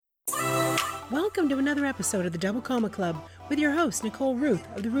Welcome to another episode of the Double Comma Club with your host, Nicole Ruth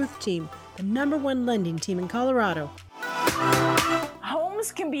of the Ruth Team, the #1 lending team in Colorado.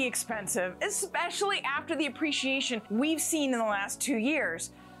 Homes can be expensive, especially after the appreciation we've seen in the last 2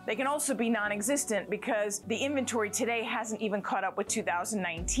 years. They can also be non-existent because the inventory today hasn't even caught up with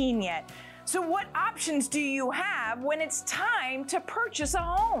 2019 yet. So what options do you have when it's time to purchase a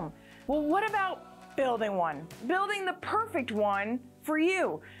home? Well, what about building one? Building the perfect one for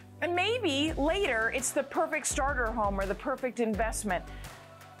you. And maybe later it's the perfect starter home or the perfect investment.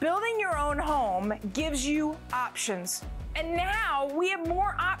 Building your own home gives you options. And now we have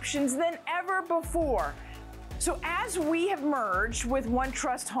more options than ever before. So as we have merged with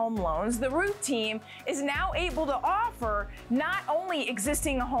OneTrust Home Loans, the Ruth Team is now able to offer not only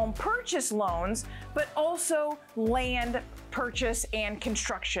existing home purchase loans, but also land purchase and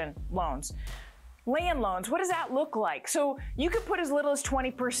construction loans. Land loans, what does that look like? So you could put as little as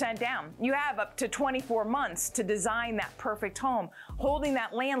 20% down. You have up to 24 months to design that perfect home, holding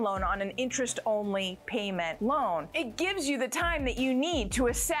that land loan on an interest-only payment loan. It gives you the time that you need to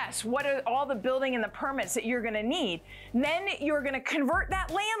assess what are all the building and the permits that you're gonna need. Then you're gonna convert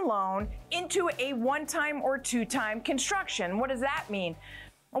that land loan into a one-time or two-time construction. What does that mean?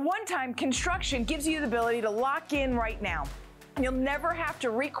 A one-time construction gives you the ability to lock in right now. You'll never have to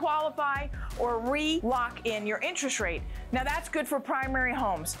requalify or re-lock in your interest rate. Now that's good for primary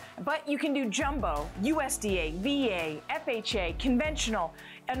homes, but you can do jumbo, USDA, VA, FHA, conventional,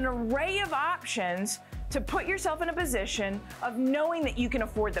 an array of options to put yourself in a position of knowing that you can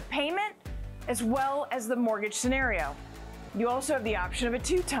afford the payment as well as the mortgage scenario. You also have the option of a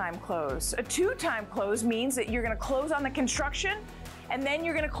two-time close. A two-time close means that you're gonna close on the construction and then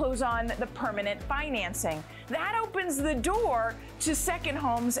you're gonna close on the permanent financing. That opens the door to second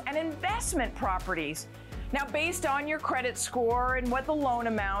homes and investment properties. Now, based on your credit score and what the loan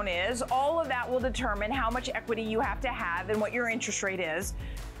amount is, all of that will determine how much equity you have to have and what your interest rate is.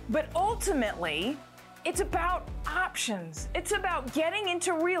 But ultimately, it's about options. It's about getting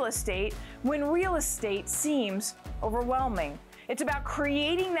into real estate when real estate seems overwhelming. It's about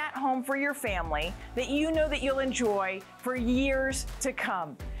creating that home for your family that you know that you'll enjoy for years to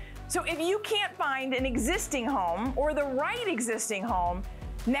come. So if you can't find an existing home or the right existing home,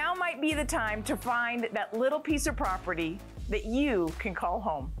 now might be the time to find that little piece of property that you can call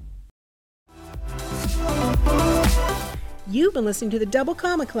home. You've been listening to the Double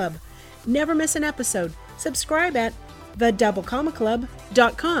Comma Club. Never miss an episode. Subscribe at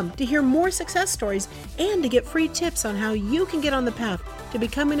thedoublecommaclub.com to hear more success stories and to get free tips on how you can get on the path to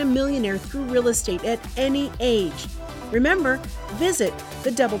becoming a millionaire through real estate at any age. Remember, visit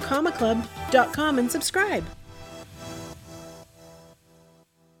thedoublecommaclub.com and subscribe.